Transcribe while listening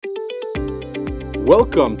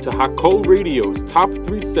Welcome to Hakol Radio's Top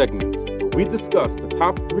 3 segment, where we discuss the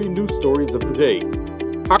top 3 news stories of the day.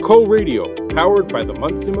 Hakol Radio, powered by the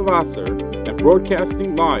Monsey Mavasser and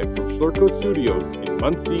broadcasting live from Shlurko Studios in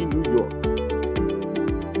Monsey, New York.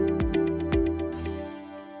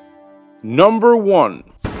 Number 1.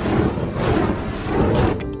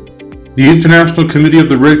 The International Committee of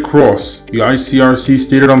the Red Cross, the ICRC,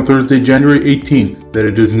 stated on Thursday, January 18th, that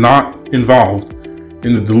it is not involved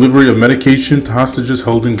in the delivery of medication to hostages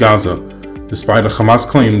held in Gaza, despite a Hamas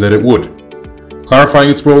claim that it would. Clarifying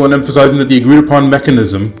its role and emphasizing that the agreed-upon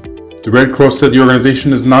mechanism, the Red Cross said the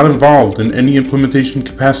organization is not involved in any implementation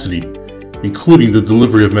capacity, including the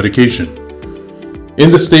delivery of medication. In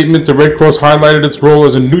the statement, the Red Cross highlighted its role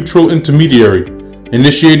as a neutral intermediary,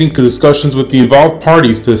 initiating discussions with the involved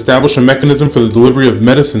parties to establish a mechanism for the delivery of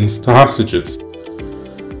medicines to hostages.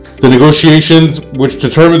 The negotiations, which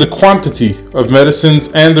determined the quantity of medicines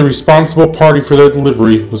and the responsible party for their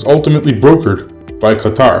delivery, was ultimately brokered by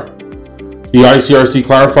Qatar. The ICRC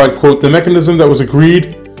clarified, quote, "The mechanism that was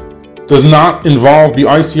agreed does not involve the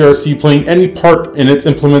ICRC playing any part in its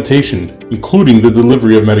implementation, including the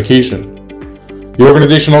delivery of medication." The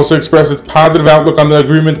organization also expressed its positive outlook on the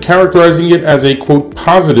agreement, characterizing it as a, quote,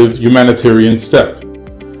 "positive humanitarian step."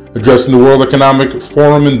 Addressing the World Economic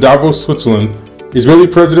Forum in Davos, Switzerland, Israeli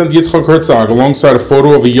President Yitzhak Herzog, alongside a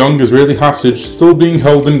photo of a young Israeli hostage still being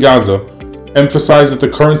held in Gaza, emphasized that the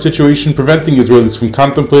current situation preventing Israelis from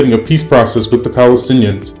contemplating a peace process with the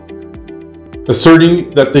Palestinians,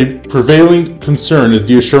 asserting that the prevailing concern is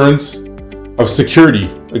the assurance of security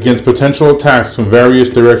against potential attacks from various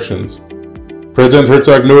directions. President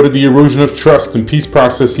Herzog noted the erosion of trust in peace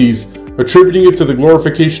processes, attributing it to the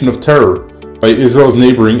glorification of terror by Israel's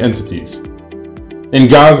neighboring entities. In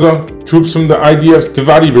Gaza, troops from the IDF's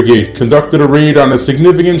Tivadi Brigade conducted a raid on a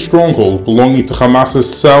significant stronghold belonging to Hamas's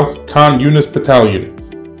South Khan Yunis battalion.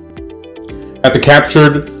 At the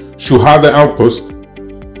captured Shuhada outpost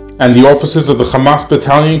and the offices of the Hamas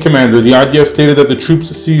battalion commander, the IDF stated that the troops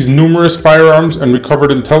seized numerous firearms and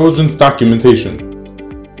recovered intelligence documentation.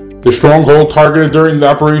 The stronghold targeted during the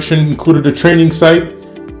operation included a training site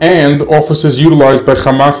and offices utilized by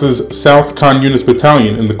Hamas's South Khan Yunis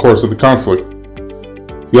battalion in the course of the conflict.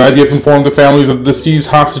 The IDF informed the families of the deceased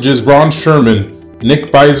hostages Ron Sherman,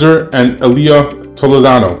 Nick Beiser, and Elia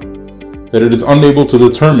Toledano that it is unable to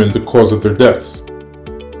determine the cause of their deaths.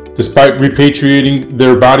 Despite repatriating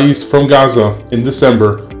their bodies from Gaza in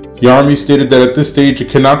December, the army stated that at this stage it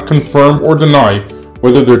cannot confirm or deny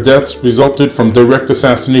whether their deaths resulted from direct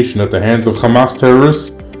assassination at the hands of Hamas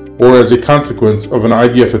terrorists or as a consequence of an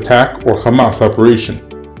IDF attack or Hamas operation.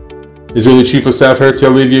 Israeli Chief of Staff Herzi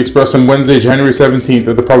Halevi expressed on Wednesday, January 17th,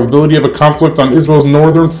 that the probability of a conflict on Israel's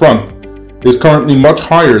northern front is currently much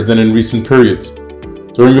higher than in recent periods.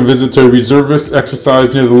 During a visit to a reservist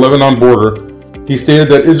exercise near the Lebanon border, he stated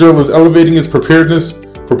that Israel is elevating its preparedness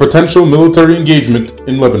for potential military engagement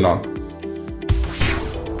in Lebanon.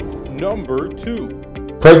 Number 2.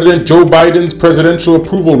 President Joe Biden's presidential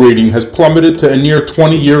approval rating has plummeted to a near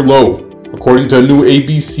 20-year low, according to a new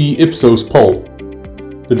ABC Ipsos poll.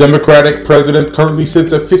 The Democratic president currently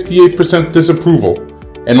sits at 58% disapproval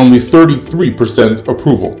and only 33%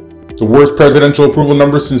 approval, the worst presidential approval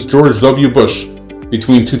number since George W. Bush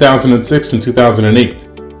between 2006 and 2008.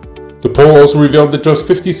 The poll also revealed that just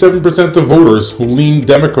 57% of voters who lean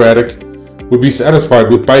Democratic would be satisfied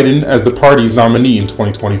with Biden as the party's nominee in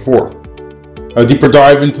 2024. A deeper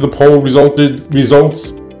dive into the poll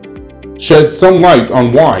results shed some light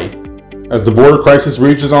on why. As the border crisis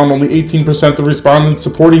rages on, only 18% of respondents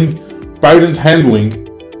supporting Biden's handling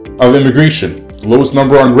of immigration, the lowest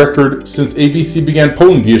number on record since ABC began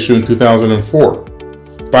polling the issue in 2004.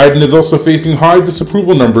 Biden is also facing high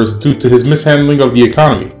disapproval numbers due to his mishandling of the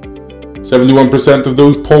economy. 71% of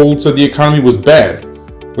those polled said the economy was bad,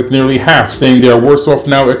 with nearly half saying they are worse off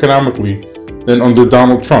now economically than under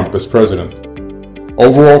Donald Trump as president.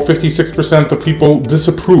 Overall, 56% of people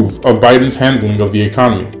disapprove of Biden's handling of the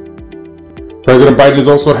economy. President Biden is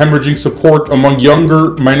also hemorrhaging support among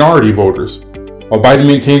younger minority voters. While Biden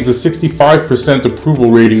maintains a 65%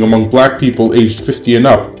 approval rating among black people aged 50 and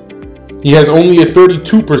up, he has only a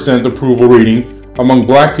 32% approval rating among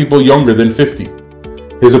black people younger than 50.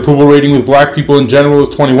 His approval rating with black people in general is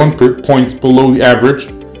 21 points below the average,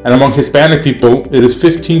 and among Hispanic people it is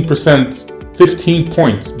 15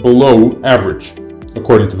 points below average,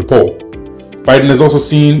 according to the poll. Biden has also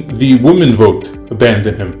seen the women vote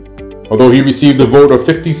abandon him. Although he received a vote of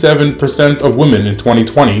 57% of women in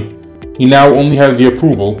 2020, he now only has the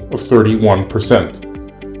approval of 31%.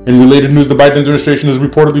 In related news, the Biden administration is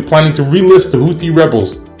reportedly planning to relist the Houthi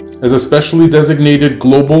rebels as a specially designated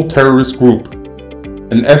global terrorist group.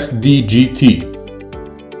 an SDGT,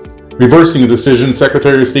 reversing a decision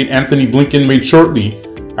Secretary of State Antony Blinken made shortly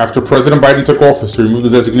after President Biden took office to remove the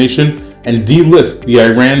designation and delist the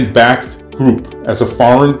Iran-backed group as a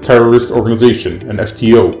foreign terrorist organization, an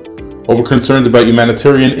FTO, over concerns about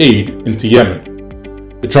humanitarian aid into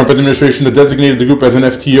Yemen. The Trump administration had designated the group as an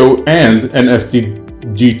FTO and an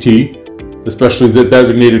SDGT, especially the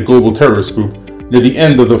designated global terrorist group, near the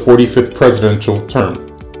end of the 45th presidential term.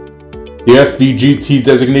 The SDGT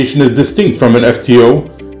designation is distinct from an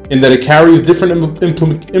FTO in that it carries different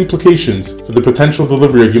implications for the potential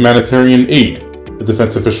delivery of humanitarian aid, a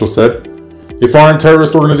defense official said. A foreign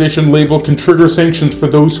terrorist organization label can trigger sanctions for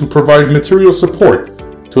those who provide material support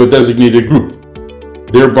to a designated group,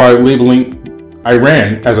 thereby labeling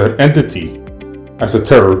Iran as an entity, as a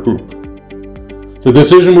terror group. The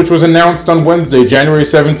decision, which was announced on Wednesday, January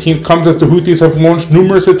 17th, comes as the Houthis have launched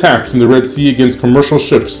numerous attacks in the Red Sea against commercial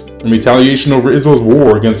ships in retaliation over Israel's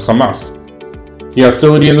war against Hamas. The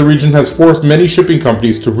hostility in the region has forced many shipping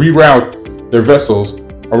companies to reroute their vessels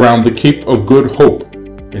around the Cape of Good Hope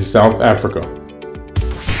in South Africa.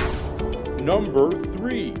 Number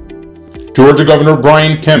 3. Georgia Governor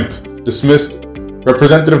Brian Kemp dismissed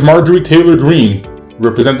Representative Marjorie Taylor Greene,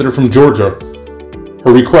 representative from Georgia,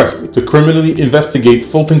 her request to criminally investigate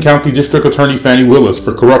Fulton County District Attorney Fani Willis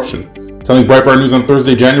for corruption, telling Breitbart News on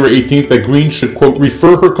Thursday, January 18th, that Greene should, quote,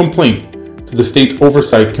 refer her complaint to the state's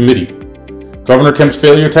oversight committee. Governor Kemp's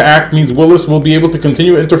failure to act means Willis will be able to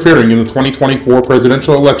continue interfering in the 2024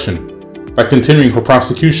 presidential election by continuing her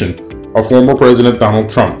prosecution of former President Donald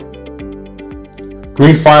Trump.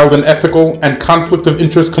 Greene filed an ethical and conflict of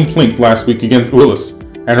interest complaint last week against Willis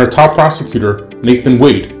and her top prosecutor, Nathan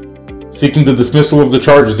Wade, seeking the dismissal of the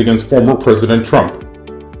charges against former President Trump.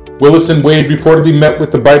 Willis and Wade reportedly met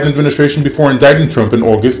with the Biden administration before indicting Trump in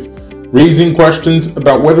August, raising questions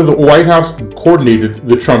about whether the White House coordinated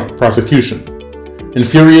the Trump prosecution.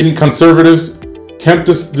 Infuriating conservatives, Kemp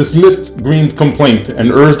dismissed Greene's complaint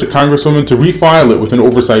and urged the Congresswoman to refile it with an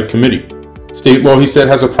oversight committee. State law, he said,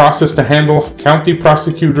 has a process to handle county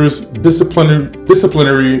prosecutors'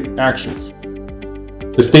 disciplinary actions.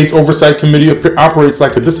 The state's oversight committee operates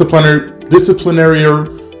like a disciplinary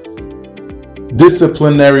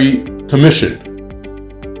commission,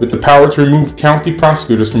 with the power to remove county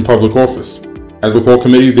prosecutors from public office. As with all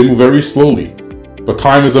committees, they move very slowly. But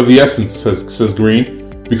time is of the essence, says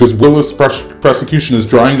Greene, because Willis' prosecution is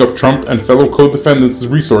drying up Trump and fellow co-defendants'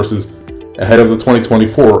 resources ahead of the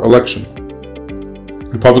 2024 election.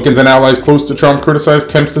 Republicans and allies close to Trump criticized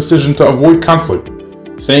Kemp's decision to avoid conflict,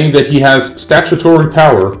 saying that he has statutory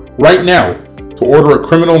power right now to order a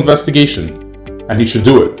criminal investigation, and he should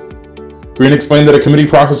do it. Greene explained that a committee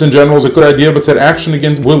process in general is a good idea, but said action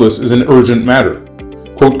against Willis is an urgent matter.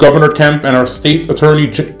 Quote, Governor Kemp and our state attorney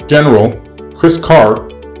general, Chris Carr,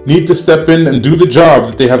 need to step in and do the job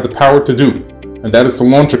that they have the power to do, and that is to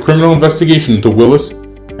launch a criminal investigation into Willis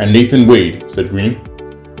and Nathan Wade, said Greene.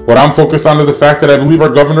 What I'm focused on is the fact that I believe our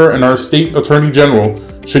governor and our state attorney general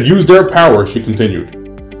should use their power, she continued.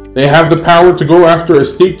 They have the power to go after a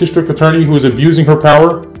state district attorney who is abusing her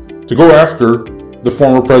power, to go after the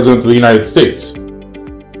former president of the United States.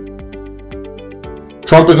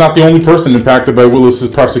 Trump is not the only person impacted by Willis's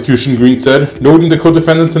prosecution, Greene said, noting the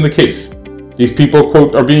co-defendants in the case. These people,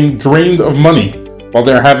 quote, are being drained of money while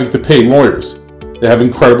they are having to pay lawyers. They have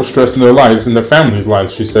incredible stress in their lives and their families'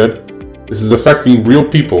 lives, she said. This is affecting real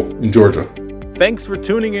people in Georgia. Thanks for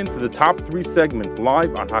tuning in to the Top 3 segment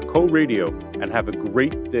live on Hakol Radio, and have a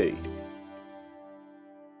great day.